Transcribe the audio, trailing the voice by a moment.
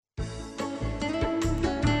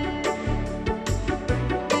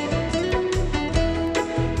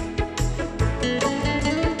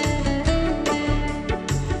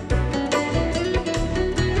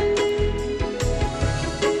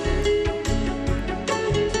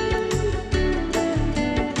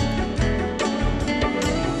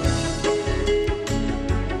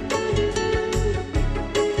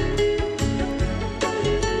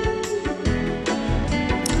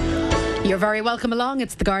very welcome along.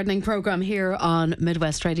 It's the gardening programme here on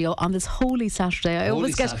Midwest Radio on this holy Saturday. I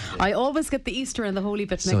always get the Easter and the holy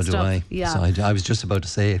bit mixed up. So do I. Yeah. So I was just about to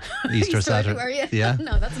say it. Easter Saturday. Were you? Yeah.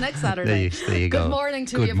 No, that's next Saturday. There you go. Good morning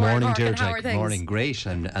to you. Good morning, How are Jack. things? Morning, great.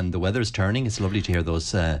 And the weather's turning. It's lovely to hear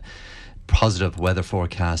those positive weather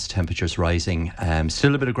forecast, temperatures rising.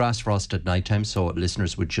 Still a bit of grass frost at night time, so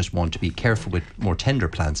listeners would just want to be careful with more tender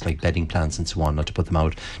plants like bedding plants and so on, not to put them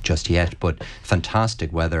out just yet. But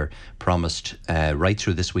fantastic weather promised right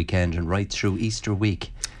through this weekend and right through Easter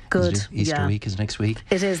week. Good. Easter week is next week.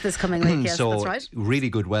 It is this coming week, yes, so that's right. Really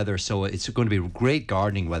good weather, so it's going to be great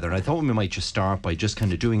gardening weather. And I thought we might just start by just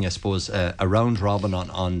kind of doing, I suppose, a round robin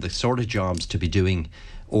on the sort of jobs to be doing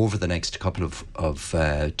over the next couple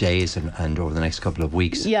of days and over the next couple of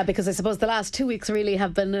weeks. Yeah, because I suppose the last 2 weeks really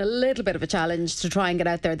have been a little bit of a challenge to try and get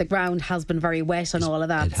out there. The ground has been very wet and all of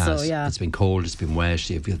that. It has. So, yeah. It's been cold, it's been wet,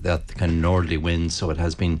 you've got that kind of northerly wind, so it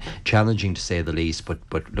has been challenging to say the least, but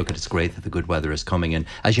look, it's great that the good weather is coming. And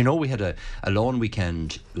as you know, we had a lawn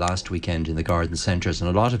weekend last weekend in the garden centres and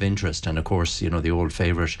a lot of interest, and of course, you know, the old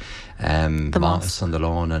favourite moss on the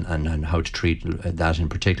lawn and how to treat that in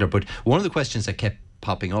particular. But one of the questions that kept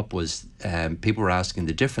popping up was people were asking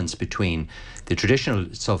the difference between the traditional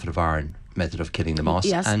sulphate of iron method of killing the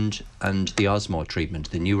moss and the Osmo treatment,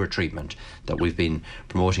 the newer treatment that we've been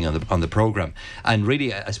promoting on the programme. And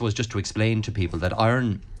really, I suppose, just to explain to people that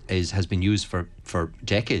iron has been used for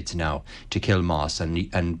decades now to kill moss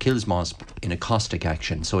and kills moss in a caustic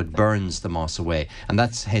action, so it burns the moss away, and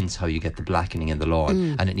that's hence how you get the blackening in the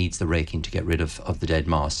lawn, and it needs the raking to get rid of the dead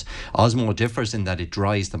moss. Osmo differs in that it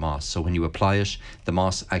dries the moss, so when you apply it, the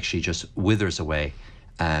moss actually just withers away.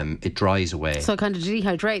 It dries away. So it kind of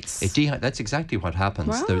dehydrates. That's exactly what happens.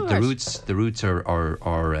 Right. The roots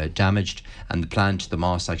are damaged, and the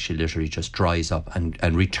moss actually literally just dries up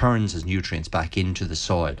and returns as nutrients back into the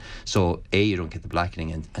soil. So A, you don't get the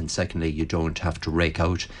blackening, and secondly, you don't have to rake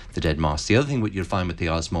out the dead moss. The other thing what you'll find with the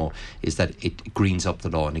Osmo is that it greens up the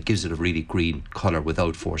lawn. It gives it a really green colour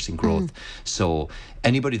without forcing growth. So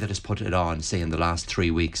anybody that has put it on, say in the last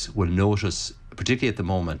 3 weeks, will notice, particularly at the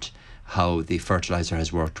moment, how the fertiliser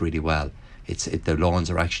has worked really well. The lawns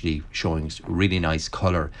are actually showing really nice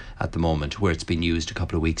colour at the moment, where it's been used a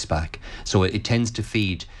couple of weeks back. So it tends to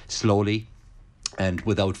feed slowly and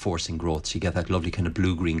without forcing growth, so you get that lovely kind of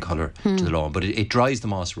blue-green colour to the lawn. But it dries the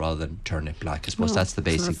moss rather than turn it black. I suppose that's the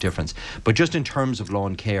basic difference. But just in terms of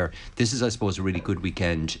lawn care, this is, I suppose, a really good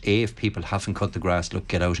weekend. If people haven't cut the grass, look,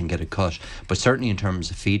 get out and get it cut. But certainly in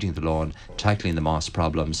terms of feeding the lawn, tackling the moss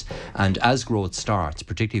problems, and as growth starts,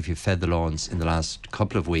 particularly if you've fed the lawns in the last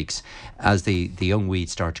couple of weeks, as the young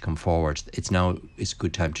weeds start to come forward, it's a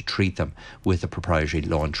good time to treat them with a proprietary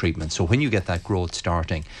lawn treatment. So when you get that growth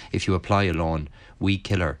starting, if you apply a lawn weed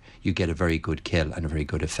killer, you get a very good kill and a very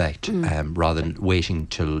good effect, rather than waiting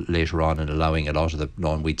till later on and allowing a lot of the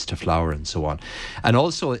lawn weeds to flower and so on. And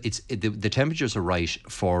also, the temperatures are right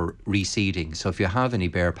for reseeding. So if you have any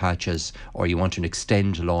bare patches or you want to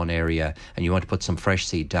extend a lawn area and you want to put some fresh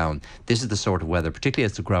seed down, this is the sort of weather, particularly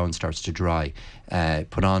as the ground starts to dry,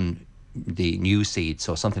 put on the new seed,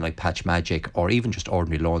 so something like Patch Magic or even just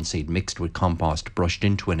ordinary lawn seed mixed with compost brushed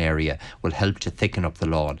into an area will help to thicken up the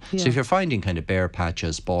lawn. So if you're finding kind of bare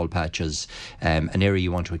patches, bald patches, an area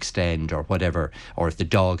you want to extend or whatever, or if the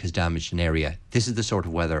dog has damaged an area, this is the sort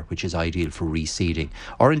of weather which is ideal for reseeding.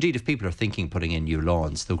 Or indeed, if people are thinking putting in new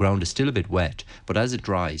lawns, the ground is still a bit wet, but as it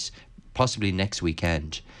dries, possibly next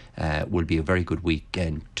weekend will be a very good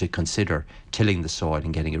weekend to consider tilling the soil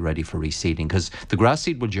and getting it ready for reseeding, because the grass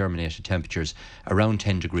seed will germinate at temperatures around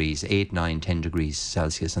 10 degrees, 8, 9, 10 degrees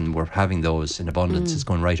Celsius, and we're having those in abundance. It's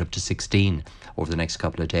going right up to 16 over the next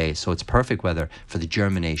couple of days. So it's perfect weather for the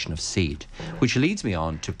germination of seed, which leads me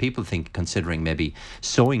on to people considering maybe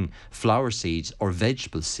sowing flower seeds or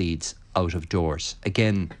vegetable seeds out of doors.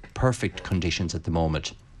 Again, perfect conditions at the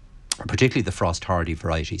moment, particularly the frost hardy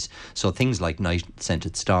varieties. So things like night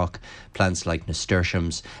scented stock, plants like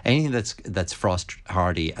nasturtiums, anything that's frost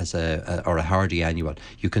hardy or a hardy annual,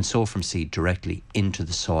 you can sow from seed directly into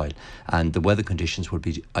the soil, and the weather conditions would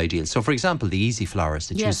be ideal. So for example, the easy flowers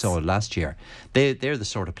that you sowed last year, they're the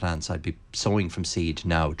sort of plants I'd be sowing from seed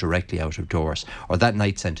now directly out of doors. Or that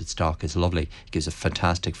night scented stock is lovely, it gives a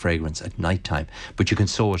fantastic fragrance at night time, but you can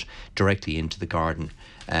sow it directly into the garden.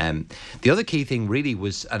 The other key thing really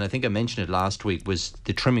was, and I think I mentioned it last week, was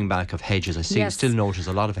the trimming back of hedges. I still notice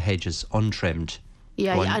a lot of hedges untrimmed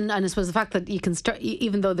Yeah, and I suppose the fact that you can start,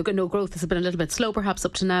 even though the growth has been a little bit slow perhaps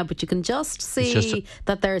up to now, but you can just see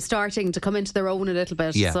that they're starting to come into their own a little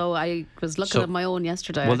bit. Yeah. So I was looking at my own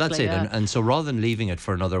yesterday. Well, that's it. Yeah. And so rather than leaving it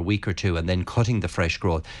for another week or two and then cutting the fresh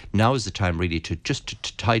growth, now is the time really to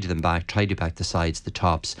tidy them back, tidy back the sides, the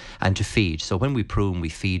tops, and to feed. So when we prune, we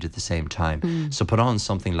feed at the same time. So put on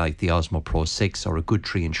something like the Osmo Pro 6 or a good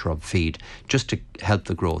tree and shrub feed just to help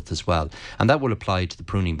the growth as well. And that will apply to the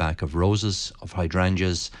pruning back of roses, of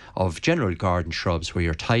hydrangeas, of general garden shrubs where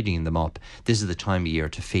you're tidying them up. This is the time of year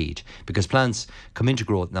to feed, because plants come into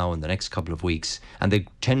growth now in the next couple of weeks and they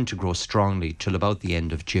tend to grow strongly till about the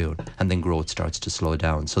end of June, and then growth starts to slow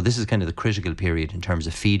down. So this is kind of the critical period in terms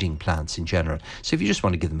of feeding plants in general. So if you just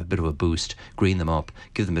want to give them a bit of a boost, green them up,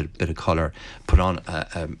 give them a bit of colour, put on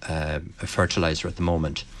a fertiliser at the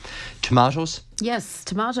moment. Tomatoes. Yes,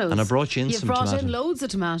 tomatoes. And I brought you in some tomatoes. You brought in loads of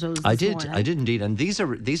tomatoes I did indeed. And these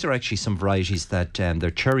are actually some varieties that they're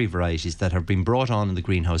cherry varieties that have been brought on in the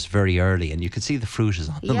greenhouse very early, and you can see the fruit is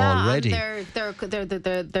on them already. Yeah,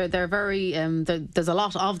 they're very. There's a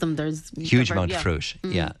lot of them. There's huge amount of fruit.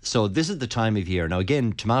 Yeah. So this is the time of year. Now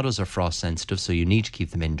again, tomatoes are frost sensitive, so you need to keep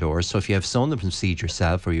them indoors. So if you have sown them from seed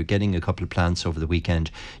yourself, or you're getting a couple of plants over the weekend,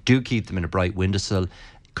 do keep them in a bright windowsill.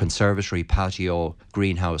 Conservatory, patio,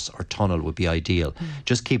 greenhouse or tunnel would be ideal.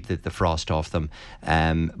 Just keep the frost off them.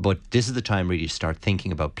 But this is the time really to start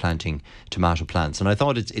thinking about planting tomato plants. And I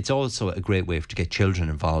thought it's also a great way to get children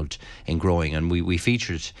involved in growing. And we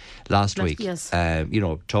featured last week,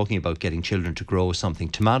 talking about getting children to grow something.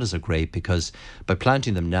 Tomatoes are great because by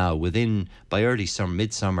planting them now, by early summer,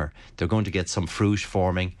 midsummer, they're going to get some fruit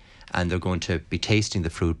forming, and they're going to be tasting the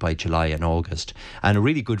fruit by July and August. And a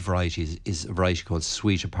really good variety is a variety called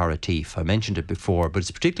Sweet Aperitif. I mentioned it before, but it's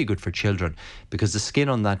particularly good for children because the skin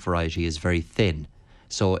on that variety is very thin.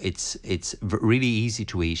 So it's really easy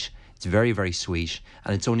to eat. It's very, very sweet,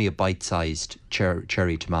 and it's only a bite-sized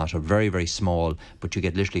cherry tomato, very, very small, but you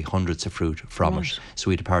get literally hundreds of fruit from it.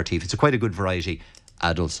 Sweet Aperitif. It's quite a good variety.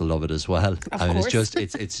 Adults will love it as well.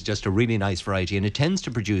 It's just a really nice variety, and it tends to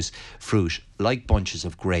produce fruit like bunches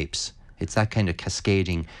of grapes. It's that kind of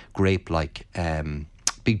cascading grape-like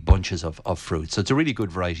big bunches of fruit. So it's a really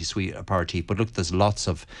good variety, Sweet Aperitif. But look, there's lots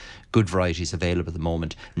of good varieties available at the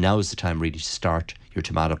moment. Now is the time really to start your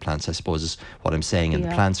tomato plants, I suppose is what I'm saying. And the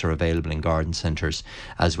plants are available in garden centres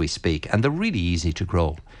as we speak. And they're really easy to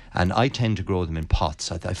grow. And I tend to grow them in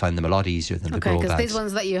pots. I find them a lot easier than the grow bags. Okay, because these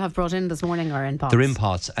ones that you have brought in this morning are in pots. They're in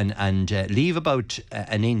pots, and leave about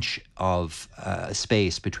an inch of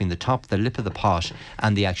space between the lip of the pot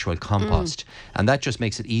and the actual compost. And that just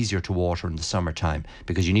makes it easier to water in the summertime,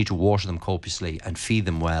 because you need to water them copiously and feed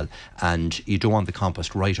them well, and you don't want the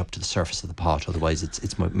compost right up to the surface of the pot, otherwise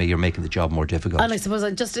you're making the job more difficult. And I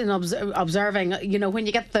suppose just in observing, when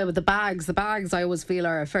you get the bags I always feel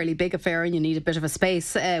are a fairly big affair, and you need a bit of a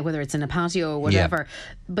space, whether it's in a patio or whatever.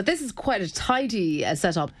 But this is quite a tidy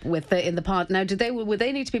setup in the pot. Now, would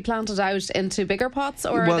they need to be planted out into bigger pots,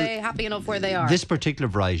 or are they happy enough where they are? This particular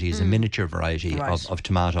variety is a miniature variety of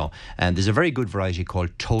tomato, and there's a very good variety called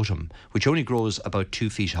Totem, which only grows about 2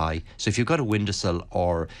 feet high. So if you've got a windowsill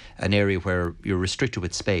or an area where you're restricted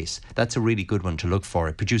with space, that's a really good one to look for.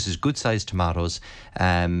 It produces good sized tomatoes,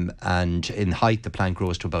 and in height the plant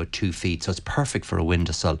grows to about 2 feet, so it's perfect for a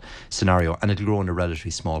windowsill scenario, and it'll grow in a relatively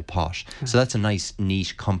small pot. So that's a nice,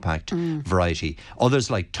 neat, compact variety. Others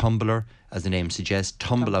like Tumbler, as the name suggests,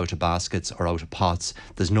 tumble out of baskets or out of pots.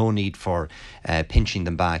 There's no need for pinching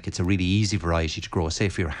them back. It's a really easy variety to grow. Say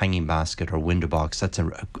for your hanging basket or window box, that's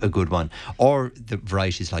a good one. Or the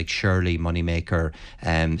varieties like Shirley, Moneymaker,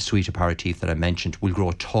 Sweet Aperitif that I mentioned will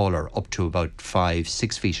grow taller, up to about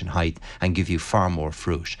 5-6 feet in height, and give you far more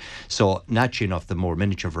fruit. So naturally enough, the more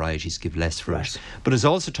miniature varieties give less fruit. Right. But it's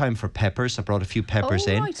also time for peppers. I brought a few peppers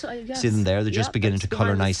in. Right. See them there? They're just beginning to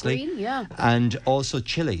colour nicely. Screen, and also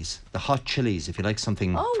chilies, the hot chilies, if you like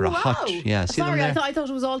something for a hot. Yeah, see sorry, them there? I thought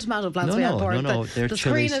it was all tomato plants. No, they're the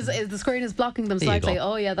chilies. The screen is blocking them slightly.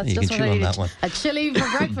 Oh yeah, that's you just what I needed. A chili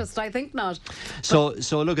for breakfast, I think not. So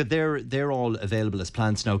look at they're all available as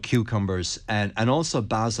plants now. Cucumbers and also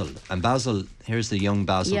basil. And basil, here's the young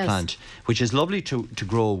basil plant, which is lovely to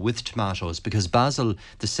grow with tomatoes, because the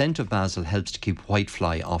scent of basil helps to keep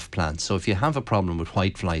whitefly off plants. So if you have a problem with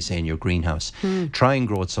whitefly, say in your greenhouse, try and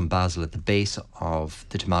grow some basil at the base of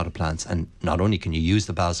the tomato plants. And not only can you use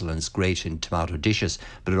the basil, and it's great in tomato dishes,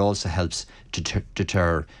 but it also helps to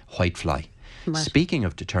deter whitefly. Right. Speaking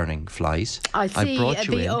of deterring flies, I see brought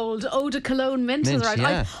you the in old Eau de Cologne mint. Mint, is right.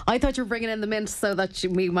 yeah. I thought you were bringing in the mint so that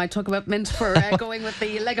we might talk about mint for going with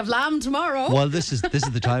the leg of lamb tomorrow. Well, this is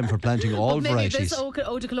the time for planting all But maybe varieties. this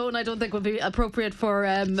Eau de Cologne I don't think would be appropriate for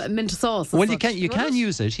mint sauce. Well, you can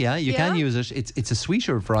use it. Yeah, you can use it. It's a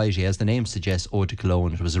sweeter variety, as the name suggests. Eau de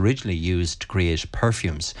Cologne. It was originally used to create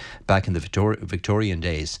perfumes back in the Victorian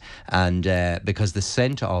days, and because the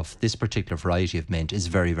scent of this particular variety of mint is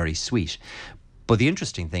very, very sweet. But the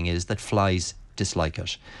interesting thing is that flies dislike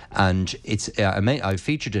it, and it's I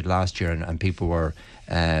featured it last year, and people were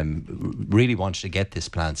really wanted to get this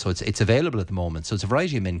plant, so it's available at the moment. So it's a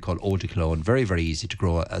variety of mint called Eau de Cologne, very, very easy to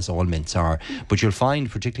grow, as all mints are, but you'll find,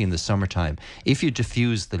 particularly in the summertime, if you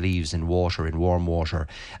diffuse the leaves in water, in warm water,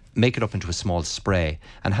 make it up into a small spray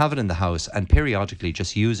and have it in the house, and periodically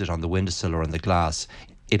just use it on the windowsill or on the glass,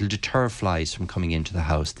 it'll deter flies from coming into the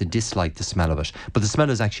house. They dislike the smell of it, but the smell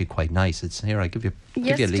is actually quite nice. It's here. I give you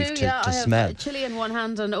a leaf to smell. I have chili in one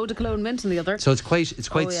hand and Eau de Cologne mint in the other. So it's quite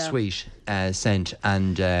sweet scent,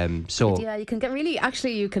 and so but yeah, you can get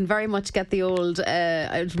you can very much get the old.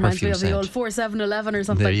 It reminds me of the old 4711 or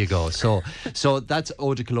something. There you go. So that's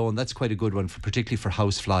Eau de Cologne. That's quite a good one, particularly for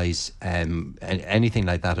house flies, anything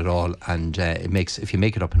like that at all. And if you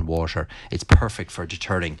make it up in water, it's perfect for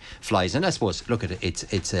deterring flies. And I suppose, look at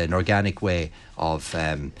it. It's an organic way of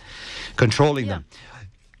controlling them.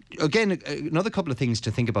 Again, another couple of things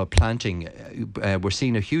to think about planting. We're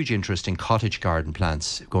seeing a huge interest in cottage garden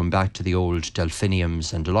plants, going back to the old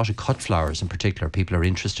delphiniums, and a lot of cut flowers in particular. People are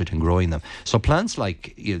interested in growing them. So plants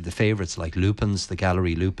like the favourites like lupins, the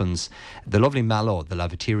gallery lupins, the lovely mallow, the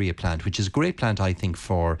lavateria plant, which is a great plant, I think,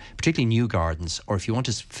 for particularly new gardens, or if you want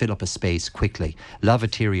to fill up a space quickly.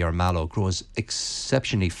 Lavateria or mallow grows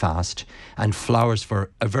exceptionally fast and flowers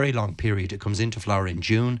for a very long period. It comes into flower in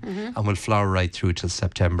June and will flower right through till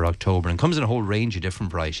September, October, and comes in a whole range of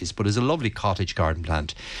different varieties, but is a lovely cottage garden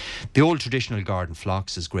plant. The old traditional garden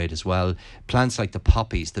phlox is great as well. Plants like the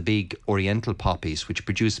poppies, the big oriental poppies, which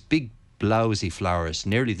produce big blousy flowers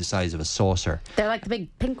nearly the size of a saucer. They're like the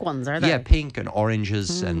big pink ones, are they? Yeah, pink and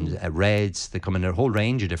oranges and reds. They come in a whole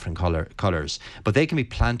range of different colours, but they can be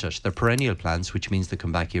planted. They're perennial plants, which means they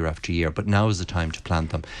come back year after year, but now is the time to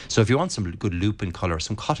plant them. So if you want some good lupin colour,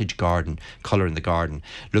 some cottage garden colour in the garden,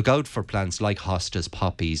 look out for plants like hostas,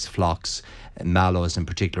 poppies, phlox. Mallows in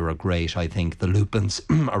particular are great. I think the lupins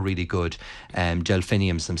are really good.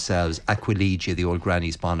 Delphiniums themselves, Aquilegia, the old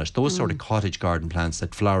granny's bonnet, those sort of cottage garden plants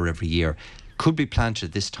that flower every year could be planted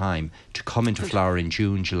at this time to come into flower in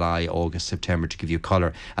June, July, August, September to give you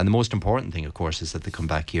colour. And the most important thing, of course, is that they come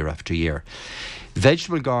back year after year.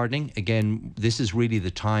 Vegetable gardening, again, this is really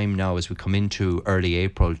the time now as we come into early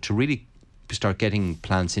April to really start getting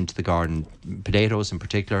plants into the garden. Potatoes in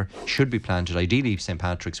particular should be planted. Ideally, St.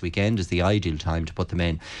 Patrick's weekend is the ideal time to put them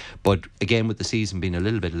in. But again, with the season being a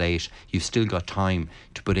little bit late, you've still got time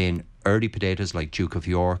to put in early potatoes like Duke of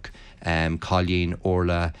York, Colleen,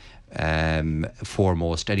 Orla,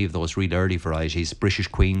 Foremost, any of those really early varieties. British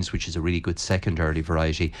Queens, which is a really good second early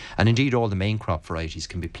variety, and indeed all the main crop varieties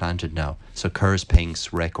can be planted now. So Kerr's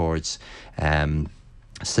Pinks, Records,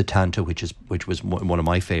 Satanta, which was one of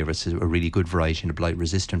my favourites, is a really good variety and a blight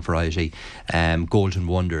resistant variety. Golden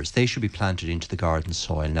Wonders, they should be planted into the garden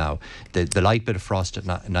soil now. The light bit of frost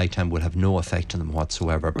at night time will have no effect on them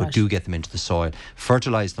whatsoever, but do get them into the soil,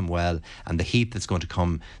 fertilise them well, and the heat that's going to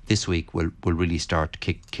come this week will really start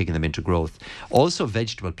kicking them into growth. Also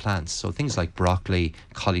vegetable plants, so things like broccoli,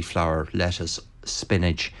 cauliflower, lettuce,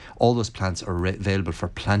 spinach, all those plants are available for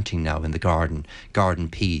planting now in the garden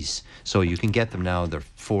peas. So you can get them now, they're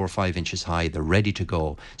 4 or 5 inches high, they're ready to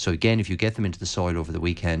go. So again, if you get them into the soil over the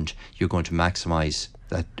weekend, you're going to maximise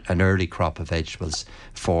an early crop of vegetables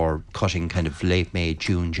for cutting kind of late May,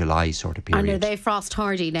 June, July sort of period. And are they frost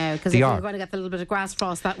hardy now? Because if you're going to get a little bit of grass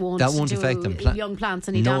frost, that won't affect them. Young plants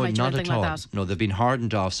any damage or anything like that? No, they've been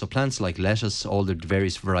hardened off. So plants like lettuce, all the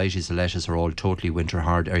various varieties of lettuce are all totally winter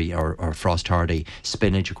hardy or frost hardy.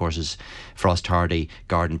 Spinach, of course, is frost hardy.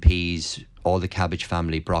 Garden peas, all the cabbage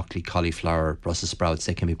family, broccoli, cauliflower, Brussels sprouts,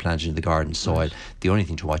 they can be planted in the garden soil. Right. The only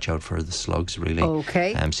thing to watch out for are the slugs, really.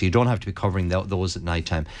 Okay. So you don't have to be covering those at night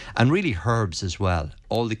time. And really herbs as well.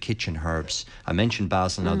 All the kitchen herbs. I mentioned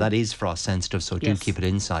basil. Now that is frost sensitive, so do keep it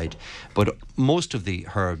inside. But most of the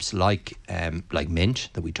herbs, like mint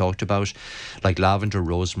that we talked about, like lavender,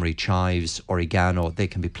 rosemary, chives, oregano, they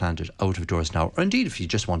can be planted out of doors now. Or indeed, if you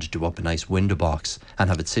just want to do up a nice window box and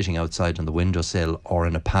have it sitting outside on the windowsill or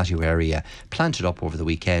in a patio area, plant it up over the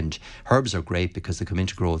weekend. Herbs are great because they come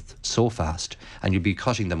into growth so fast, and you'll be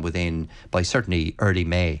cutting them by certainly early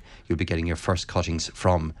May, you'll be getting your first cuttings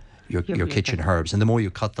from your kitchen herbs. And the more you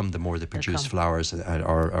cut them, the more they produce flowers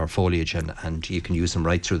or foliage, and you can use them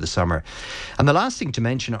right through the summer. And the last thing to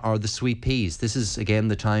mention are the sweet peas. This is again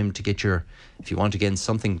the time to get if you want again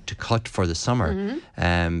something to cut for the summer.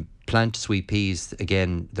 Plant sweet peas.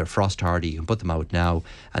 Again, they're frost hardy. You can put them out now,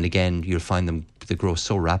 and again you'll find them, they grow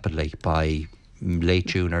so rapidly. By late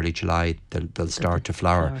June, early July, they'll start to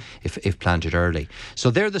flower if planted early. So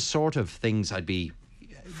they're the sort of things I'd be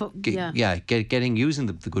using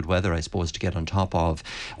the good weather, I suppose, to get on top of.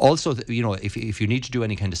 Also, if you need to do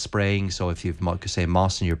any kind of spraying, so if you've, say,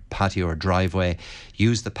 moss in your patio or driveway,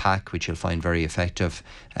 use the pack, which you'll find very effective.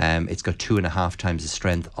 It's got 2.5 times the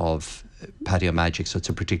strength of Patio Magic, so it's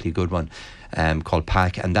a particularly good one, called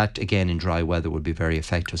Pack, and that again in dry weather would be very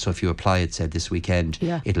effective. So if you apply it, say, this weekend,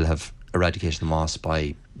 it'll have eradicated the moss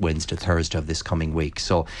by Wednesday, Thursday of this coming week.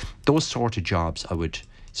 So those sort of jobs I would,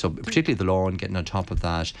 so particularly the lawn, getting on top of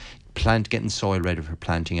that, getting soil ready for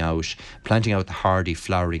planting out the hardy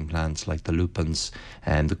flowering plants like the lupins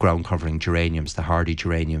and the ground covering geraniums, the hardy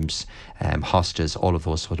geraniums, hostas, all of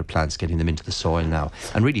those sort of plants, getting them into the soil now,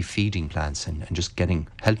 and really feeding plants and just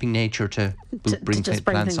helping nature to bring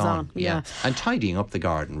plants on. And tidying up the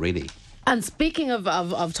garden, really. And speaking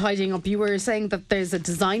of tidying up, you were saying that there's a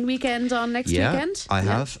design weekend on next weekend? I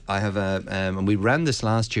have and we ran this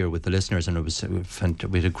last year with the listeners, and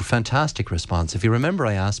we had a fantastic response. If you remember,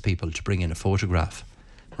 I asked people to bring in a photograph,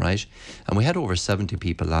 right? And we had over 70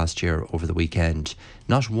 people last year over the weekend.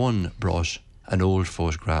 Not one brought an old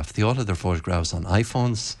photograph. All of their photographs on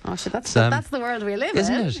iPhones. Oh, shit, that's the world we live in,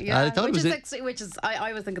 isn't it? Yeah, I thought I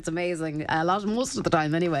always think it's amazing. Most of the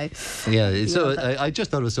time, anyway. Yeah. So I just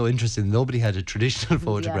thought it was so interesting. Nobody had a traditional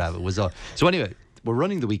photograph. It was all. So anyway, we're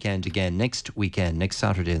running the weekend again next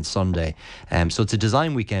Saturday and Sunday. So it's a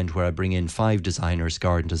design weekend where I bring in 5 designers,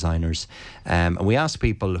 garden designers, and we ask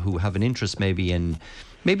people who have an interest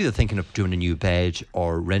maybe they're thinking of doing a new bed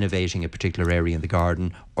or renovating a particular area in the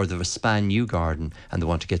garden, or they have a span new garden and they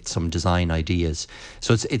want to get some design ideas.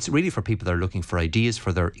 So it's really for people that are looking for ideas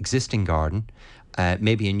for their existing garden,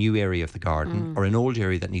 maybe a new area of the garden, or an old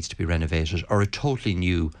area that needs to be renovated, or a totally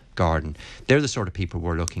new garden. They're the sort of people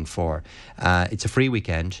we're looking for. It's a free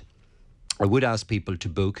weekend. I would ask people to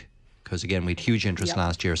book, because again we had huge interest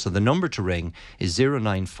last year. So the number to ring is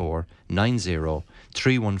 094 90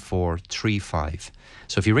 314 35.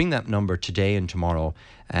 So if you ring that number today and tomorrow,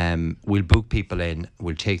 we'll book people in.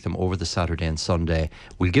 We'll take them over the Saturday and Sunday.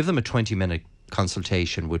 We'll give them a 20-minute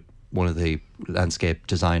consultation with one of the landscape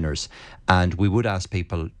designers, and we would ask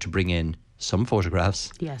people to bring in some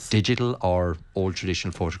photographs, digital or old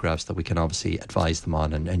traditional photographs that we can obviously advise them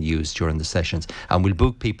on and use during the sessions. And we'll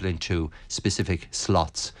book people into specific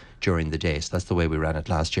slots during the day. So that's the way we ran it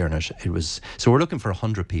last year, and it was. So we're looking for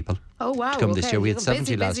 100 people. Oh wow! To come this year. We had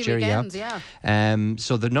 70 last year. Weekend,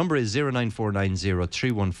 So the number is 09490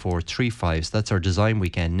 314 35. So that's our design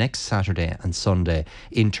weekend next Saturday and Sunday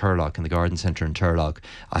in Turlock, in the garden centre in Turlock.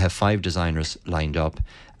 I have 5 designers lined up,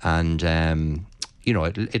 and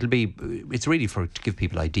it'll be, it's really to give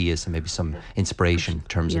people ideas and maybe some inspiration in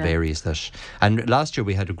terms of areas that. And last year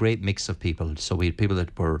we had a great mix of people. So we had people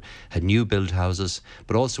that had new build houses,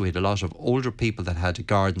 but also we had a lot of older people that had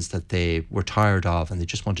gardens that they were tired of and they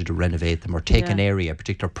just wanted to renovate them or take an area, a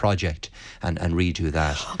particular project, and redo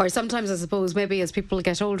that. Or sometimes I suppose maybe as people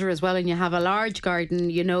get older as well, and you have a large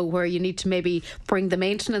garden, where you need to maybe bring the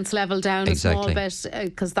maintenance level down a small bit,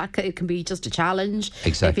 because it can be just a challenge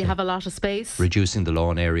if you have a lot of space. Reducing the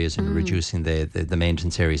lawn areas and reducing the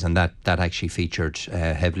maintenance areas, and that actually featured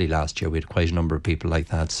heavily last year. We had quite a number of people like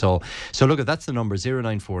that. So look, that's the number,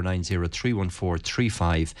 09490 314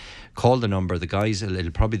 35. Call the number. The guys,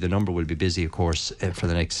 the number will be busy, of course, for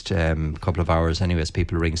the next couple of hours anyway as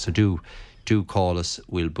people ring. So do call us.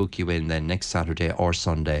 We'll book you in then next Saturday or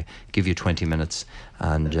Sunday, give you 20 minutes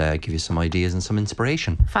and give you some ideas and some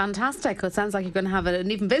inspiration. Fantastic. It sounds like you're going to have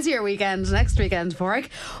an even busier weekend next weekend, Pádraig.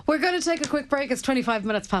 We're going to take a quick break. It's 25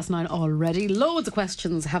 minutes past 9 already. Loads of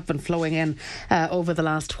questions have been flowing in over the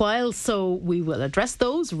last while, so we will address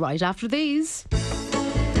those right after these.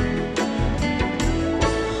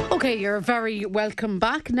 Okay, you're very welcome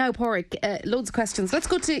back. Now, Pádraig, loads of questions. Let's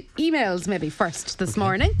go to emails maybe first this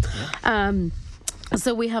morning.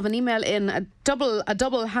 So we have an email in, a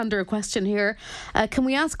double-hander question here. Can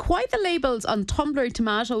we ask why the labels on tumbler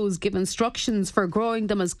tomatoes give instructions for growing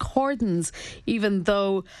them as cordons, even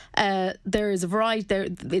though there is a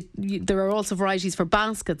variety? There are also varieties for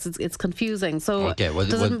baskets. It's confusing. So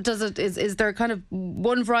is there kind of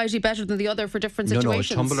one variety better than the other for different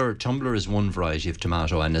situations? No, tumbler is one variety of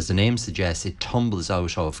tomato, and as the name suggests, it tumbles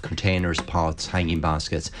out of containers, pots, hanging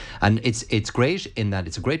baskets, and it's great in that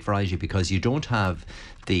it's a great variety because you don't have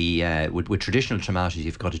with traditional tomatoes,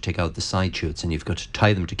 you've got to take out the side shoots and you've got to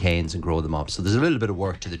tie them to canes and grow them up. So there's a little bit of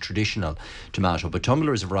work to the traditional tomato. But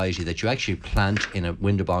Tumbler is a variety that you actually plant in a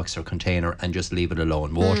window box or container and just leave it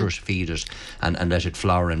alone. Water it, feed it, and let it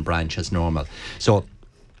flower and branch as normal. So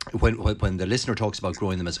when the listener talks about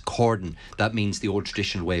growing them as a cordon, that means the old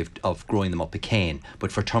traditional way of growing them up a cane.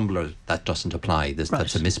 But for Tumbler, that doesn't apply.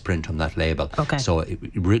 That's a misprint on that label. Okay. So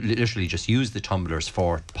literally just use the tumblers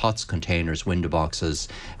for pots, containers, window boxes,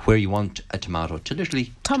 where you want a tomato to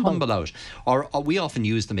literally tumble out. Or we often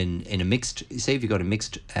use them in a mixed, say if you've got a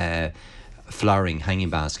mixed flowering hanging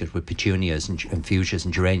basket with petunias and fuchsias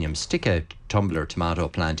and geraniums, stick a Tumbler tomato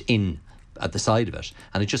plant in at the side of it,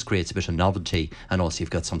 and it just creates a bit of novelty, and also you've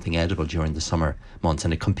got something edible during the summer months,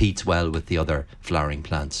 and it competes well with the other flowering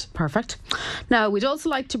plants. Perfect. Now, we'd also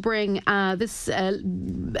like to bring this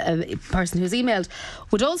person who's emailed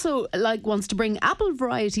wants to bring apple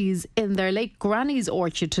varieties in their late granny's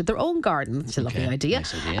orchard to their own garden. It's a lovely idea.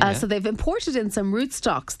 Nice idea, So they've imported in some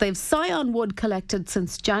rootstocks. They've scion wood collected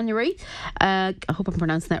since January. I hope I'm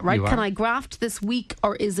pronouncing that right. Can I graft this week,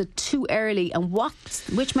 or is it too early? And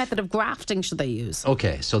which method of grafting should they use?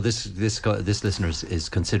 Okay, so this listener is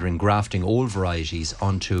considering grafting old varieties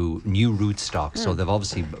onto new rootstocks. So they've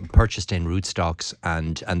obviously purchased in rootstocks,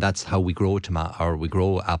 and that's how we grow we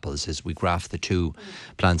grow apples, is we graft the two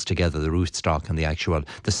plants together, the rootstock and the actual.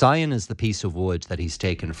 The scion is the piece of wood that he's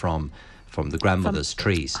taken from the grandmother's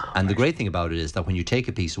trees. And the great thing about it is that when you take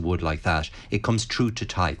a piece of wood like that, it comes true to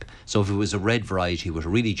type. So if it was a red variety with a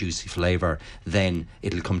really juicy flavour, then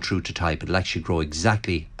it'll come true to type. It'll actually grow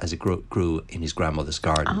exactly as it grew in his grandmother's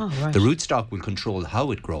garden. The rootstock will control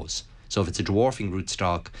how it grows. So if it's a dwarfing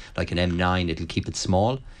rootstock, like an M9, it'll keep it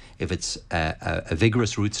small. If it's a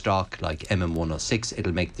vigorous rootstock, like MM106,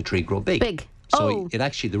 it'll make the tree grow big. So it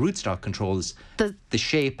actually, the rootstock controls the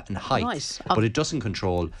shape and height, but it doesn't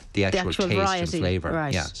control the actual taste variety and flavour.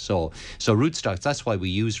 Right. Yeah. So rootstocks, that's why we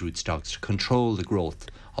use rootstocks to control the growth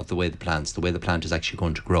of the way the plant is actually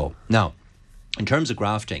going to grow. Now, in terms of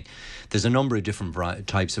grafting, there's a number of different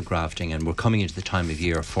types of grafting, and we're coming into the time of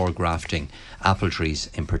year for grafting apple trees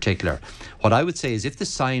in particular. What I would say is if the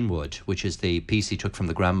scion wood, which is the piece he took from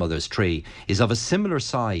the grandmother's tree, is of a similar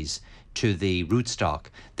size to the rootstock,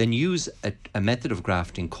 then use a method of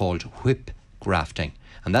grafting called whip grafting,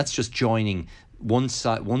 and that's just joining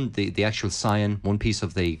the actual scion, one piece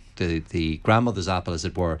of the grandmother's apple, as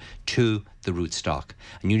it were, to the rootstock,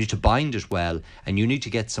 and you need to bind it well, and you need to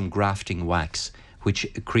get some grafting wax, which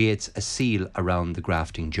creates a seal around the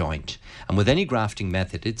grafting joint. And with any grafting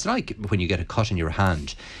method, it's like when you get a cut in your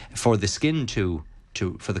hand. For the skin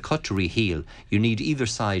for the cut to reheal, you need either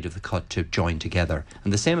side of the cut to join together.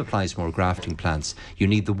 And the same applies for grafting plants. You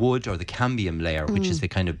need the wood or the cambium layer, which is the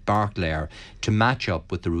kind of bark layer, to match up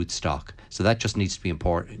with the rootstock. So that just needs to be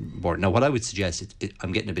important. Now, what I would suggest,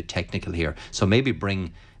 I'm getting a bit technical here, so maybe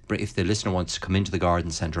if the listener wants to come into the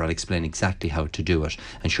garden centre, I'll explain exactly how to do it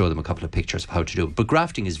and show them a couple of pictures of how to do it. But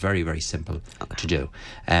grafting is very, very simple to do.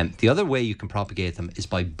 The other way you can propagate them is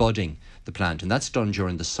by budding the plant, and that's done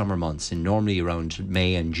during the summer months. And normally around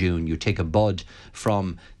May and June, you take a bud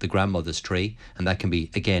from the grandmother's tree, and that can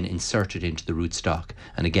be, again, inserted into the rootstock.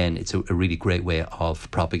 And again, it's a really great way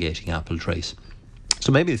of propagating apple trees.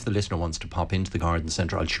 So maybe if the listener wants to pop into the garden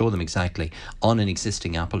centre, I'll show them exactly on an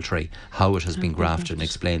existing apple tree how it has been grafted and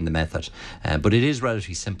explain the method. But it is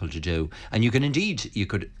relatively simple to do. And you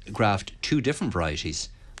could graft two different varieties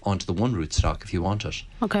onto the one rootstock if you want it.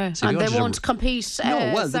 Okay, so and they won't compete?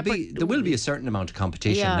 No, well, there will be a certain amount of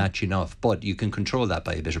competition, naturally enough, but you can control that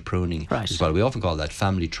by a bit of pruning as well. We often call that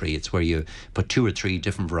family tree. It's where you put two or three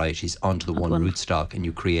different varieties onto the one rootstock, and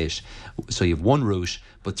you create, so you have one root,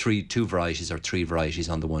 but two varieties or three varieties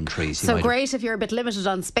on the one tree. So great if you're a bit limited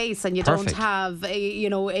on space and you don't have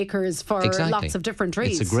acres for lots of different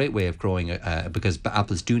trees. It's a great way of growing because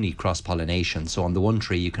apples do need cross-pollination. So on the one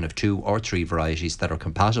tree you can have two or three varieties that are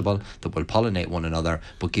compatible, that will pollinate one another,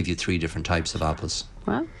 but give you three different types of apples.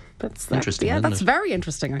 Well, that's interesting. Yeah, that's very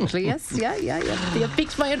interesting, actually. Yes, yeah. You've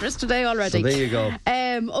piqued my interest today already. So there you go.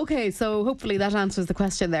 Okay, so hopefully that answers the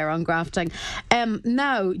question there on grafting.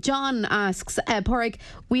 Now, John asks, Porrick,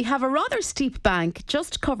 we have a rather steep bank,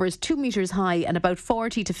 just covers 2 metres high and about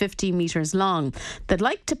 40 to 50 metres long. They'd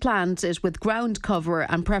like to plant it with ground cover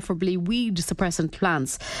and preferably weed suppressant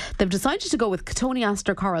plants. They've decided to go with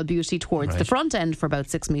Cotoneaster Coral Beauty towards the front end for about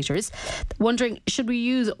 6 metres. Wondering, should we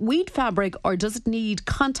use weed fabric or does it need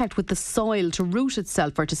contact with the soil to root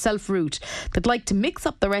itself or to self-root? They'd like to mix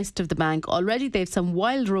up the rest of the bank. Already they've some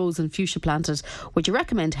wild rose and fuchsia planted. Would you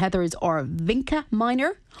recommend heathers or Vinca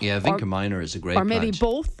minor? Yeah, Vinca minor is a great plant. Or maybe plant.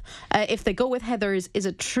 both. If they go with heathers, is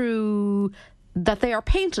it true that they are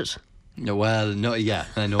painted. No, well, no, yeah,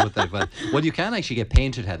 I know that well. Well, you can actually get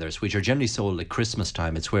painted heathers, which are generally sold at Christmas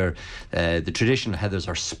time. It's where the traditional heathers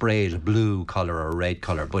are sprayed a blue colour or a red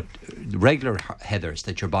colour, but regular heathers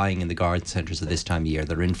that you're buying in the garden centres at this time of year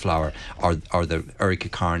that are in flower are the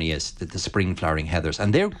Ericacarneus, the spring flowering heathers,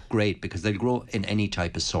 and they're great because they'll grow in any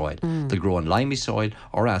type of soil. They'll grow in limey soil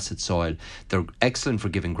or acid soil. They're excellent for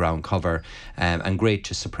giving ground cover and great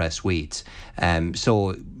to suppress weeds.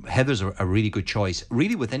 So heathers are a really good choice,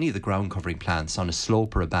 really, with any of the ground covering plants on a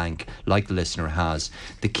slope or a bank like the listener has.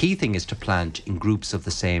 The key thing is to plant in groups of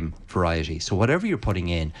the same variety. So whatever you're putting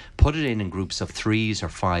in, put it in groups of 3s or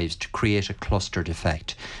 5s to create a clustered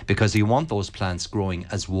effect, because you want those plants growing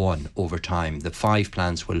as one over time. The 5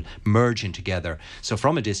 plants will merge in together. So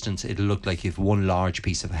from a distance, it'll look like you've one large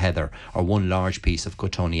piece of heather or one large piece of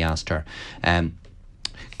Cotoneaster.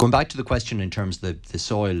 Going back to the question in terms of the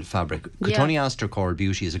soil fabric, Cotoneaster Coral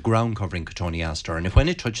Beauty is a ground covering Cotoneaster, and if when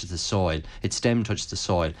it touches the soil, its stem touches the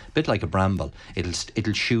soil, a bit like a bramble,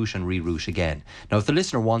 it'll shoot and reroot again. Now, if the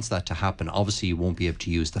listener wants that to happen, obviously you won't be able to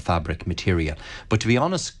use the fabric material. But to be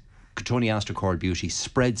honest, Cotoneaster Coral Beauty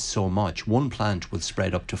spreads so much. One plant will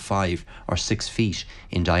spread up to 5 or 6 feet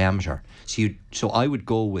in diameter. So I would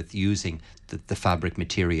go with using the fabric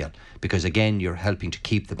material, because again you're helping to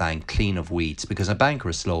keep the bank clean of weeds, because a bank or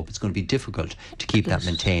a slope, it's going to be difficult to keep that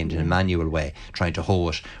maintained in a manual way, trying to hoe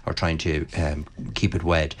it or trying to keep it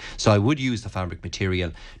wet. So I would use the fabric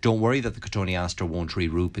material. Don't worry that the Cotoneaster won't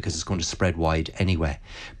reroot, because it's going to spread wide anyway.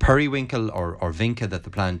 Periwinkle or vinca that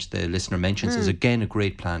the listener mentions is again a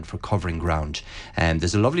great plant for covering ground.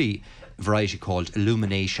 There's a lovely variety called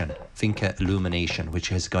Illumination, Vinca Illumination, which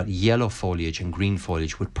has got yellow foliage and green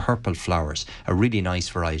foliage with purple flowers, a really nice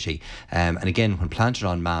variety. And again, when planted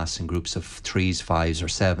en masse in groups of 3s, 5s or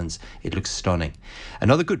 7s, it looks stunning.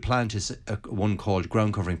 Another good plant is one called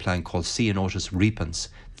ground covering plant called Ceanothus repens.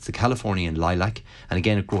 It's the Californian lilac, and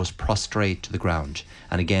again it grows prostrate to the ground,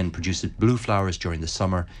 and again produces blue flowers during the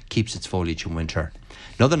summer, keeps its foliage in winter.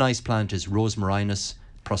 Another nice plant is Rosmarinus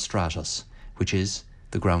prostratus, which is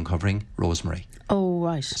the ground covering rosemary. Oh,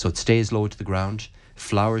 right. So it stays low to the ground,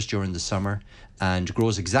 flowers during the summer, and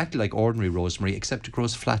grows exactly like ordinary rosemary, except it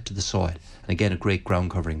grows flat to the soil. And again, a great ground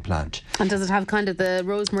covering plant. And does it have kind of the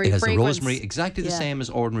rosemary fragrance? It has fragrance? the rosemary, exactly the same as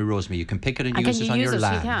ordinary rosemary. You can pick it and use it on your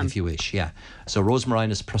land if you wish. Yeah. So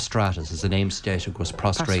Rosmarinus prostratus, as the name states, it goes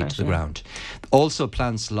prostrate to the ground. Also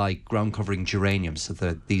plants like ground covering geraniums. So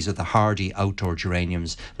these are the hardy outdoor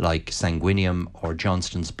geraniums like Sanguinium or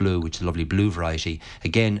Johnston's Blue, which is a lovely blue variety.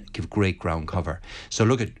 Again, give great ground cover.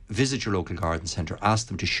 So visit your local garden centre, ask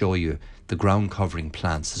them to show you the ground covering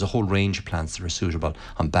plants. There's a whole range of plants that are suitable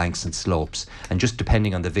on banks and slopes, and just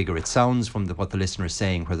depending on the vigour, it sounds from what the listener is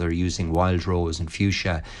saying, where they're using wild rose and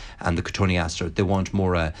fuchsia and the Cotoneaster, they want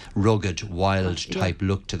more a rugged, wild type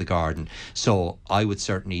look to the garden. So I would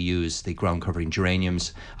certainly use the ground covering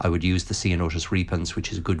geraniums. I would use the Ceanothus repens,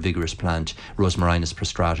 which is a good vigorous plant. Rosmarinus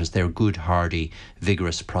prostratus, they're good, hardy,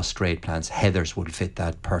 vigorous, prostrate plants. Heathers would fit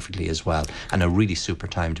that perfectly as well, and a really super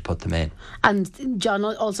time to put them in. And John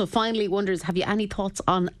also finally wonders, have you any thoughts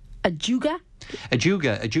on Ajuga?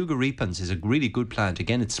 Ajuga repens is a really good plant.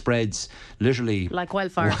 Again, it spreads literally like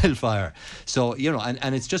wildfire. So,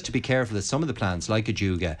 and it's just to be careful that some of the plants, like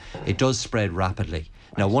Ajuga, it does spread rapidly.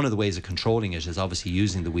 Now, one of the ways of controlling it is obviously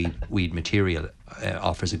using the weed material.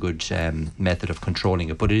 Offers a good method of controlling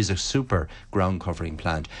it, but it is a super ground covering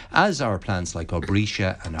plant, as are plants like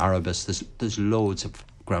Albrecia and Arabis. There's loads of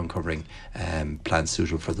ground covering plants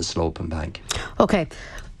suitable for the slope and bank. Okay.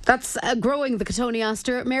 That's growing the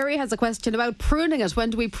Cotoneaster. Mary has a question about pruning it. When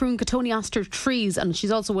do we prune Cotoneaster trees? And she's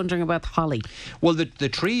also wondering about holly. Well, the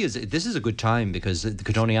tree this is a good time, because the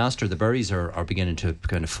Cotoneaster, the berries are beginning to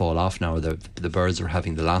kind of fall off now. The birds are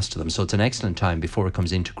having the last of them. So it's an excellent time before it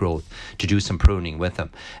comes into growth to do some pruning with them.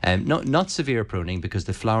 Not severe pruning, because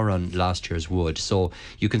they flower on last year's wood. So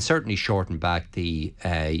you can certainly shorten back the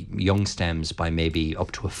young stems by maybe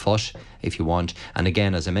up to a foot if you want. And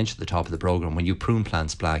again, as I mentioned at the top of the programme, when you prune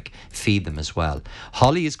plants black, feed them as well.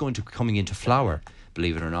 Holly is going to be coming into flower,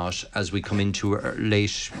 believe it or not, as we come into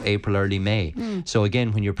late April, early May. So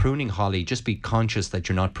again, when you're pruning holly, just be conscious that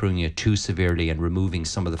you're not pruning it too severely and removing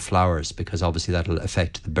some of the flowers, because obviously that'll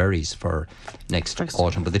affect the berries for next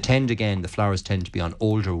autumn. But the flowers tend to be on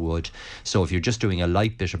older wood. So if you're just doing a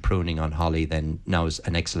light bit of pruning on holly, then now is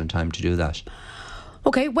an excellent time to do that.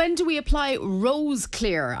 Okay, when do we apply Rose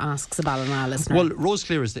Clear, asks a Ballina listener. Well, Rose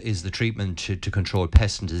Clear is the treatment to control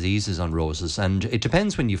pests and diseases on roses, and it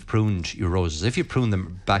depends when you've pruned your roses. If you prune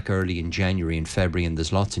them back early in January and February and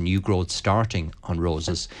there's lots of new growth starting on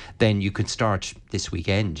roses, then you could start this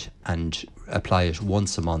weekend and apply it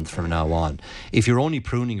once a month from now on. If you're only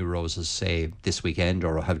pruning your roses, say this weekend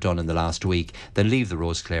or have done in the last week, then leave the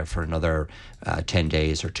Rose Claire for another 10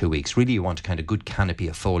 days or 2 weeks. Really, you want a kind of good canopy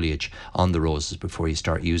of foliage on the roses before you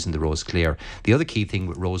start using the Rose Claire. The other key thing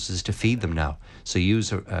with roses is to feed them now. So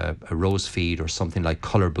use a rose feed or something like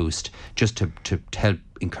Colour Boost just to help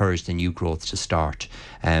encourage the new growth to start.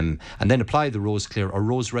 And then apply the Rose Clear, or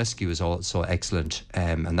Rose Rescue is also excellent,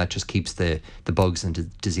 and that just keeps the bugs and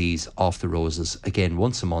disease off the roses. Again,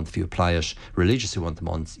 once a month, if you apply it religiously once a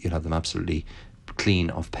month, you'll have them absolutely clean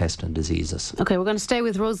of pest and diseases. Okay, we're going to stay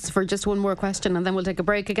with roses for just one more question and then we'll take a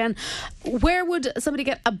break again. Where would somebody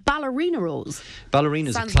get a ballerina rose?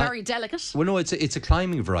 Ballerina sounds very delicate. Well, no, it's a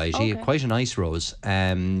climbing variety, quite a nice rose.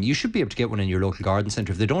 You should be able to get one in your local garden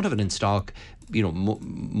centre. If they don't have it in stock, you know,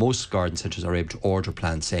 most garden centres are able to order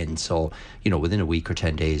plants in, so you know, within a week or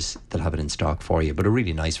 10 days they'll have it in stock for you. But a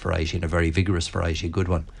really nice variety and a very vigorous variety, a good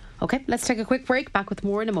one. Okay, let's take a quick break. Back with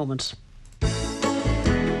more in a moment.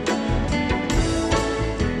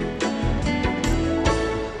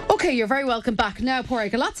 Okay, you're very welcome back. Now,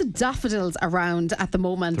 Pádraig, lots of daffodils around at the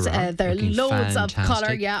moment. There are loads of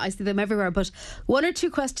colour. Yeah, I see them everywhere. But one or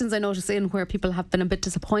two questions I notice in where people have been a bit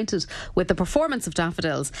disappointed with the performance of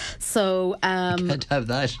daffodils. So, you can't have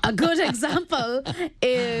that. A good example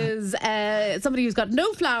is somebody who's got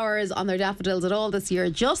no flowers on their daffodils at all this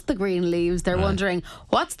year, just the green leaves. They're wondering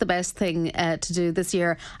what's the best thing to do this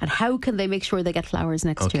year and how can they make sure they get flowers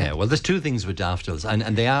next year? Okay, well, there's two things with daffodils,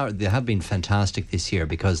 and they have been fantastic this year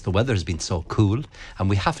because the weather has been so cool and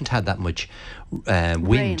we haven't had that much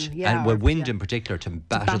wind, wind in particular to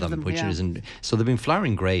batter them, which isn't. So they've been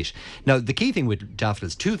flowering great. Now, the key thing with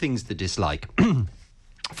daffodils, two things to dislike.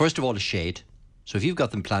 First of all, is shade. So if you've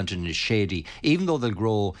got them planted in a shady, even though they'll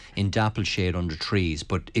grow in dappled shade under trees,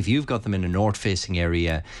 but if you've got them in a north-facing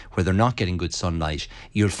area where they're not getting good sunlight,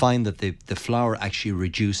 you'll find that the flower actually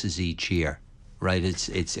reduces each year. Right,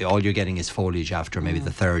 it's all you're getting is foliage after maybe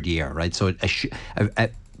the third year. Right, so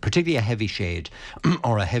particularly a heavy shade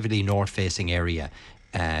or a heavily north-facing area,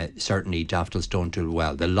 certainly daffodils don't do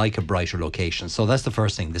well. They like a brighter location. So that's the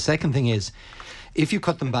first thing. The second thing is, if you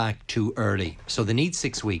cut them back too early, so they need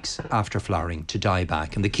 6 weeks after flowering to die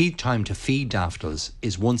back. And the key time to feed daffodils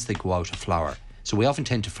is once they go out of flower. So we often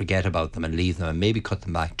tend to forget about them and leave them and maybe cut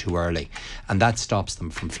them back too early. And that stops them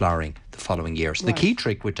from flowering the following year. So the key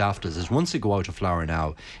trick with daffodils is once they go out of flower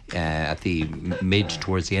now, at the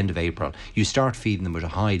towards the end of April, you start feeding them with a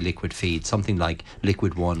high liquid feed. Something like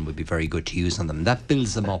Liquid One would be very good to use on them. That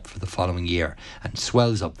builds them up for the following year and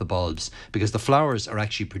swells up the bulbs, because the flowers are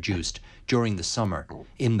actually produced during the summer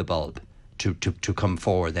in the bulb to come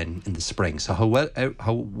forward then in the spring. So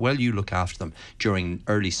how well you look after them during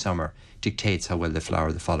early summer dictates how well they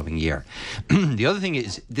flower the following year. The other thing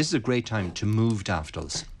is, this is a great time to move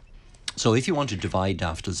daffodils. So if you want to divide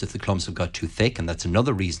daffodils, if the clumps have got too thick, and that's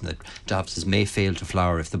another reason that daffodils may fail to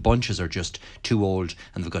flower, if the bunches are just too old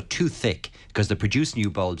and they've got too thick, because they produce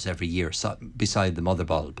new bulbs every year beside the mother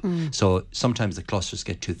bulb. So sometimes the clusters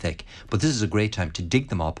get too thick. But this is a great time to dig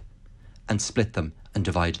them up and split them and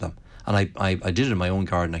divide them. And I did it in my own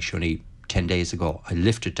garden actually only 10 days ago. I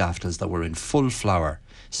lifted daffodils that were in full flower,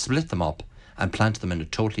 split them up and planted them in a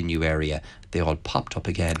totally new area. They all popped up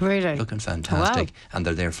again, really? Looking fantastic, and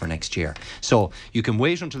they're there for next year. So you can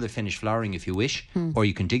wait until they finish flowering if you wish, or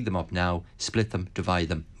you can dig them up now, split them, divide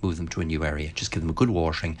them, move them to a new area. Just give them a good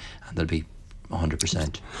watering and they'll be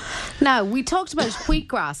 100%. Now, we talked about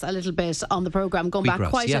wheatgrass a little bit on the programme going back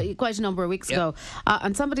quite a number of weeks ago,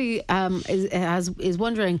 and somebody is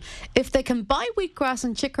wondering if they can buy wheatgrass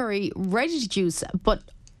and chicory ready to juice,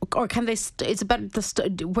 or can they? It's about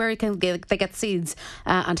where can they get seeds,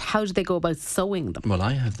 and how do they go about sowing them? Well,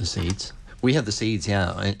 I have the seeds. We have the seeds,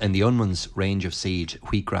 and the Unman's range of seed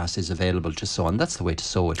wheatgrass is available to sow, and that's the way to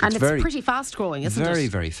sow it. And it's pretty fast growing, isn't it? Very,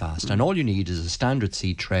 very fast. And all you need is a standard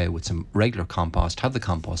seed tray with some regular compost. Have the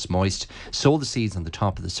compost moist. Sow the seeds on the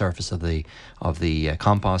top of the surface of the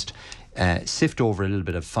compost. Sift over a little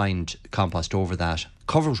bit of fine compost over that.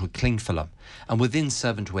 Cover it with cling film, and within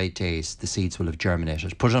 7 to 8 days the seeds will have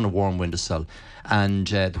germinated. Put it on a warm windowsill, and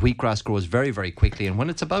the wheatgrass grows very, very quickly, and when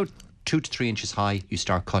it's about 2 to 3 inches high, you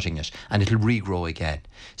start cutting it and it'll regrow again.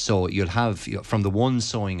 So you'll have, from the one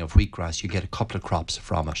sowing of wheatgrass, you get a couple of crops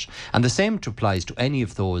from it. And the same applies to any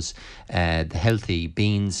of those, the healthy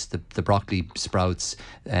beans, the broccoli sprouts,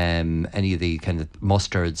 any of the kind of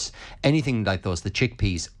mustards, anything like those, the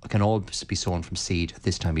chickpeas can all be sown from seed at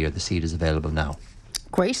this time of year. The seed is available now.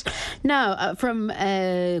 Great. Now, from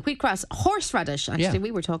wheatgrass, horseradish. Actually,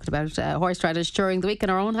 we were talking about horseradish during the week in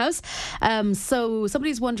our own house. So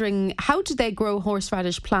somebody's wondering, how do they grow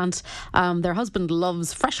horseradish plant? Their husband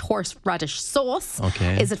loves fresh horseradish sauce.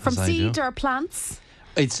 Okay. Is it from seed or plants?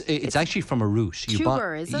 It's actually from a root.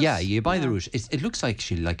 Tuber, is it? Yeah, you buy the root. It looks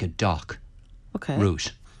actually like a dock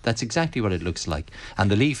root. That's exactly what it looks like. And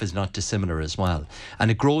the leaf is not dissimilar as well. And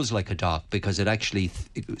it grows like a dock because it actually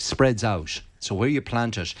it spreads out. So where you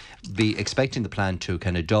plant it, be expecting the plant to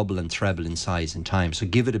kind of double and treble in size in time. So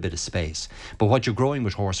give it a bit of space. But what you're growing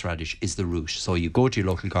with horseradish is the root. So you go to your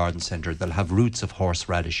local garden centre, they'll have roots of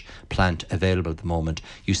horseradish plant available at the moment.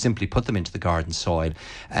 You simply put them into the garden soil.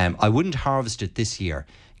 I wouldn't harvest it this year.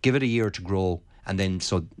 Give it a year to grow. And then,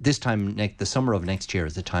 so this time, the summer of next year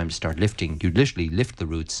is the time to start lifting. You literally lift the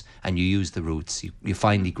roots and you use the roots. You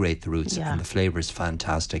finely grate the roots, and the flavour is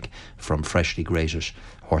fantastic from freshly grated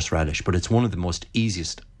horseradish. But it's one of the most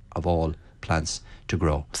easiest of all plants to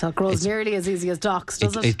grow. So it grows nearly as easy as docks,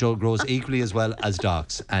 does it? It grows equally as well as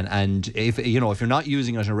docks, and if you're not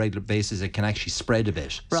using it on a regular basis, it can actually spread a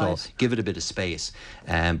bit. Right. So give it a bit of space.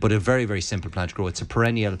 But a very, very simple plant to grow. It's a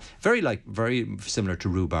perennial, very similar to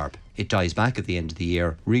rhubarb. It dies back at the end of the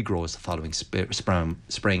year, regrows the following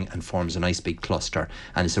spring, and forms a nice big cluster.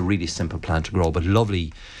 And it's a really simple plant to grow, but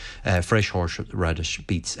lovely. Fresh horseradish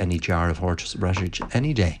beats any jar of horseradish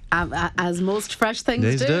any day. As most fresh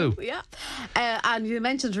things do. Yeah. And you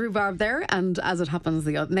mentioned rhubarb there, and as it happens,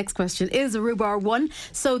 the next question is a rhubarb one.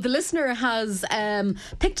 So the listener has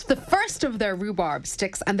picked the first of their rhubarb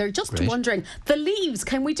sticks, and they're just wondering, the leaves,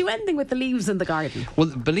 can we do anything with the leaves in the garden?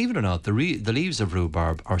 Well, believe it or not, the leaves of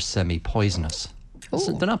rhubarb are semi-poisonous.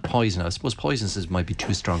 So they're not poisonous. I suppose poisonous might be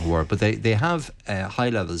too strong a word, but they have high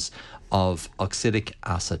levels of oxalic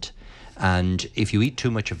acid, and if you eat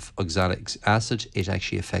too much of oxalic acid, it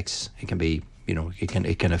actually affects. It can be,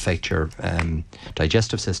 it can affect your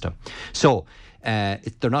digestive system. So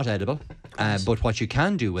they're not edible. But what you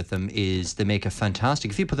can do with them is they make a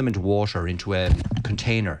fantastic. If you put them into water, into a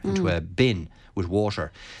container, into a bin with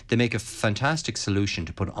water, they make a fantastic solution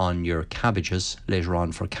to put on your cabbages later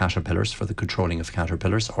on for caterpillars, for the controlling of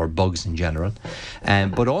caterpillars or bugs in general.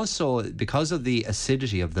 But also, because of the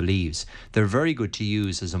acidity of the leaves, they're very good to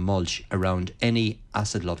use as a mulch around any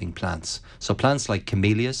acid-loving plants. So plants like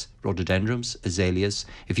camellias, rhododendrons, azaleas,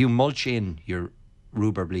 if you mulch in your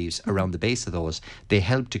rhubarb leaves around the base of those, they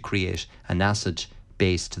help to create an acid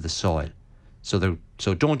base to the soil.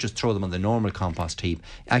 So don't just throw them on the normal compost heap.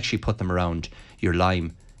 Actually put them around your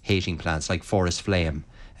lime-hating plants like forest flame,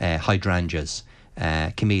 hydrangeas,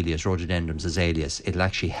 camellias, rhododendrons, azaleas. It'll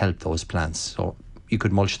actually help those plants. So you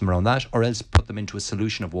could mulch them around that, or else put them into a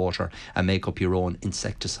solution of water and make up your own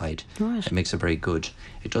insecticide. Right. It makes it very good.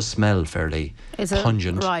 It does smell fairly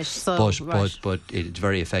pungent, right? But it's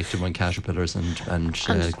very effective on caterpillars and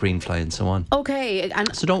greenfly and so on. Okay,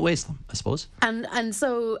 and so don't waste them, I suppose. And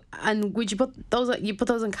would you put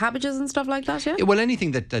those in cabbages and stuff like that? Yeah. Well,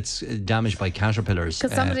 anything that's damaged by caterpillars.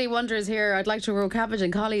 Because somebody wonders here, I'd like to grow cabbage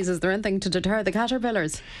and collies. Is there anything to deter the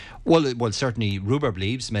caterpillars? Well, certainly rhubarb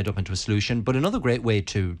leaves made up into a solution. But another great way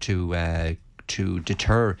to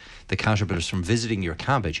deter the caterpillars from visiting your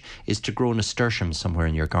cabbage is to grow nasturtiums somewhere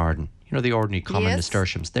in your garden. You know, the ordinary common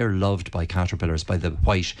nasturtiums, they're loved by caterpillars, by the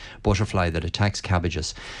white butterfly that attacks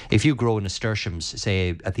cabbages. If you grow nasturtiums, say,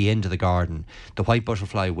 at the end of the garden, the white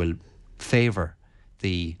butterfly will favour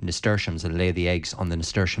the nasturtiums and lay the eggs on the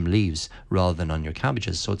nasturtium leaves rather than on your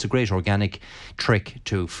cabbages. So it's a great organic trick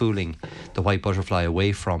to fooling the white butterfly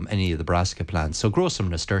away from any of the brassica plants. So grow some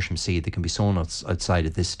nasturtium seed that can be sown outside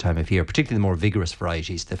at this time of year, particularly the more vigorous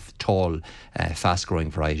varieties, the tall, fast-growing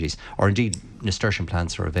varieties, or indeed nasturtium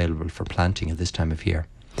plants are available for planting at this time of year.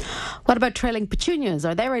 What about trailing petunias?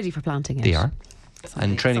 Are they ready for planting yet? They are.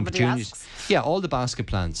 And trailing petunias, all the basket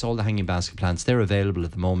plants, all the hanging basket plants, they're available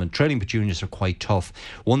at the moment. Trailing petunias are quite tough.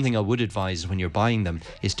 One thing I would advise when you're buying them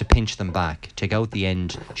is to pinch them back, take out the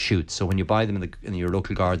end shoots. So when you buy them in your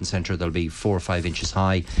local garden centre, they'll be 4 or 5 inches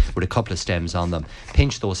high with a couple of stems on them.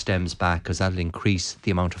 Pinch those stems back because that'll increase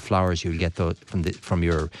the amount of flowers you'll get from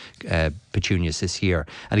your petunias this year.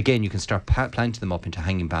 And again, you can start planting them up into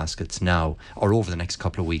hanging baskets now or over the next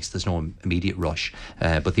couple of weeks. There's no immediate rush,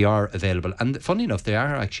 but they are available. And funny enough, they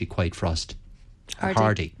are actually quite frost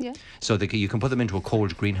hardy. Yeah. So you can put them into a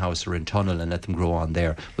cold greenhouse or in tunnel and let them grow on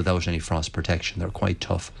there without any frost protection. They're quite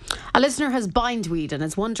tough. A listener has bindweed and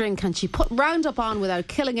is wondering, can she put Roundup on without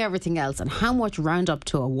killing everything else, and how much Roundup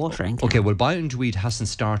to a watering can? Okay, well, bindweed hasn't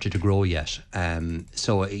started to grow yet,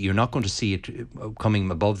 so you're not going to see it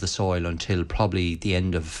coming above the soil until probably the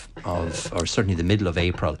end of or certainly the middle of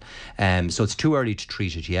April. So it's too early to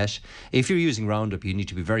treat it yet. If you're using Roundup, you need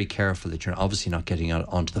to be very careful that you're obviously not getting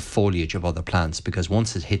onto the foliage of other plants, because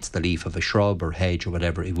once it hits the leaf of a shrub or hedge or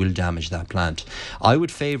whatever, it will damage that plant. I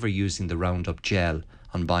would favour using the Roundup gel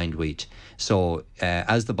on bindweed. So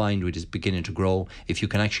as the bindweed is beginning to grow, if you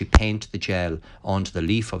can actually paint the gel onto the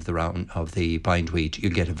leaf of the bindweed,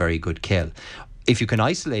 you'll get a very good kill. If you can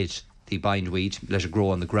isolate the bindweed, let it grow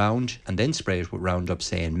on the ground, and then spray it with Roundup,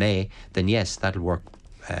 say in May, then yes, that'll work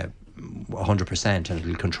 100%, and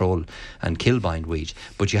it'll control and kill bindweed.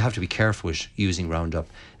 But you have to be careful with using Roundup,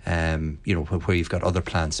 where you've got other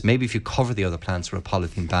plants. Maybe if you cover the other plants with a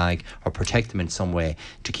polythene bag or protect them in some way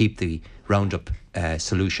to keep the Roundup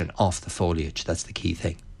solution off the foliage. That's the key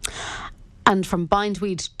thing. And from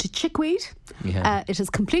bindweed to chickweed, it has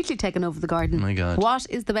completely taken over the garden. My God. What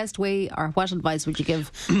is the best way, or what advice would you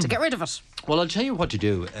give to get rid of it? Well, I'll tell you what to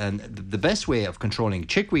do. And the best way of controlling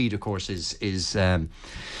chickweed, of course, is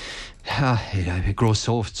it grows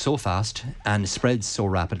so fast and spreads so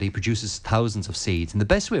rapidly, produces thousands of seeds. And the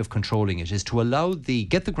best way of controlling it is to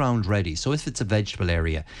get the ground ready. So if it's a vegetable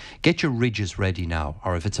area, get your ridges ready now.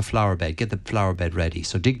 Or if it's a flower bed, get the flower bed ready.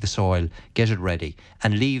 So dig the soil, get it ready,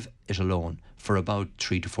 and leave it alone for about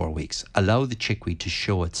 3 to 4 weeks. Allow the chickweed to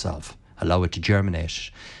show itself. Allow it to germinate.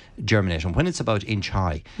 And when it's about inch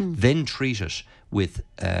high, then treat it with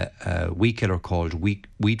a weed killer called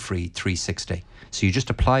Weed Free 360. So you just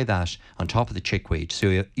apply that on top of the chickweed.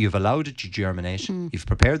 So you've allowed it to germinate. You've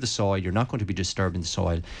prepared the soil. You're not going to be disturbing the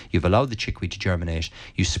soil. You've allowed the chickweed to germinate.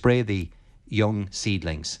 You spray the young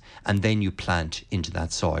seedlings, and then you plant into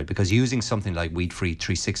that soil, because using something like Weed Free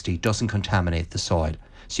 360 doesn't contaminate the soil.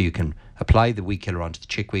 So you can apply the weed killer onto the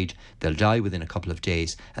chickweed, they'll die within a couple of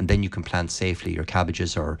days, and then you can plant safely your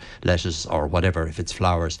cabbages or lettuce or whatever, if it's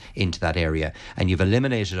flowers, into that area. And you've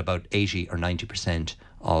eliminated about 80 or 90%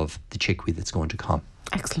 of the chickweed that's going to come.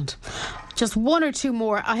 Excellent. Just one or two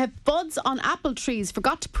more. I have buds on apple trees.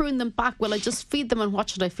 Forgot to prune them back. Will I just feed them, and what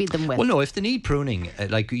should I feed them with? Well, no, if they need pruning,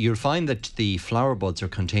 you'll find that the flower buds are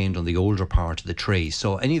contained on the older part of the tree.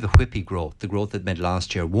 So any of the whippy growth, the growth that made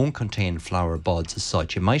last year, won't contain flower buds as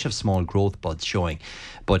such. You might have small growth buds showing,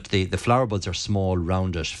 but the flower buds are small,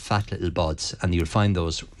 rounded, fat little buds, and you'll find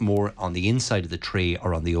those more on the inside of the tree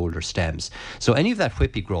or on the older stems. So any of that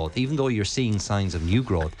whippy growth, even though you're seeing signs of new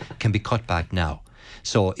growth, can be cut back now.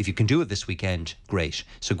 So if you can do it this weekend, great.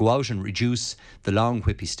 So go out and reduce the long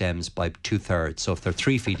whippy stems by 2/3. So if they're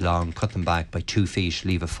 3 feet long, cut them back by 2 feet,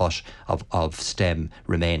 leave a foot of stem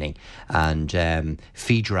remaining. And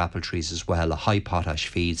feed your apple trees as well. A high potash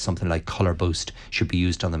feed, something like Colour Boost, should be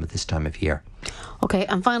used on them at this time of year. Okay,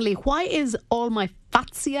 and finally, why is all my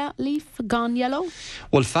Fatsia leaf gone yellow?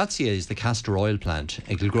 Well, Fatsia is the castor oil plant.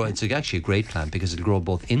 It'll grow. It's actually a great plant because it'll grow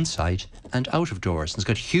both inside and out of doors. And it's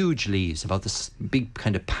got huge leaves, about this big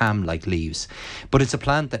kind of palm-like leaves. But it's a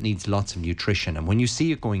plant that needs lots of nutrition. And when you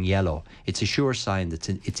see it going yellow, it's a sure sign that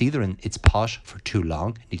it's either in its pot for too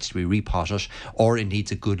long, it needs to be repotted, or it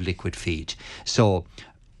needs a good liquid feed. So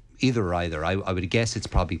either. I would guess it's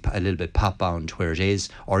probably a little bit pot bound where it is,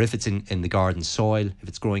 or if it's in the garden soil, if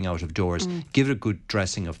it's growing out of doors, give it a good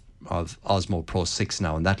dressing of Osmo Pro 6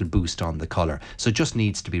 now, and that'll boost on the colour. So it just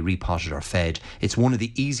needs to be repotted or fed. It's one of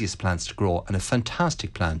the easiest plants to grow, and a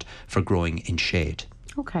fantastic plant for growing in shade.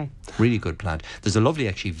 Okay. Really good plant. There's a lovely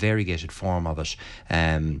actually variegated form of it,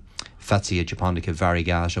 Fatsia japonica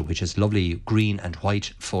variegata, which has lovely green and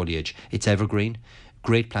white foliage. It's evergreen.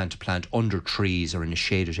 Great plant to plant under trees or in a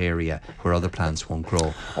shaded area where other plants won't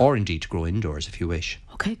grow, or indeed to grow indoors if you wish.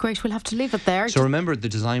 Okay, great. We'll have to leave it there. So remember the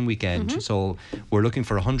design weekend. So we're looking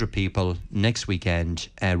for 100 people next weekend.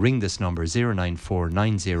 Ring this number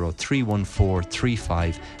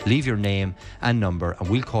 09490314335. Leave your name and number, and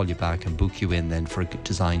we'll call you back and book you in then for a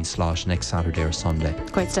design slot next Saturday or Sunday.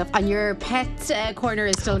 Great stuff. And your pet corner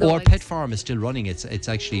is still going? Our pet farm is still running. It's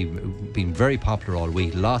actually been very popular all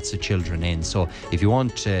week. Lots of children in. So if you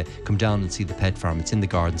want to come down and see the pet farm, it's in the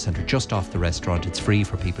garden centre just off the restaurant. It's free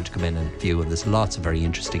for people to come in and view, and there's lots of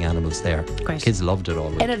very interesting animals there. Great. Kids loved it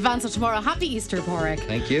all. In advance of tomorrow, happy Easter, Pádraig.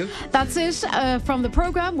 Thank you. That's it from the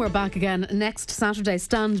programme. We're back again next Saturday.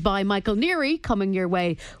 Stand by. Michael Neary coming your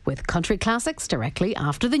way with country classics directly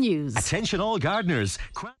after the news. Attention all gardeners.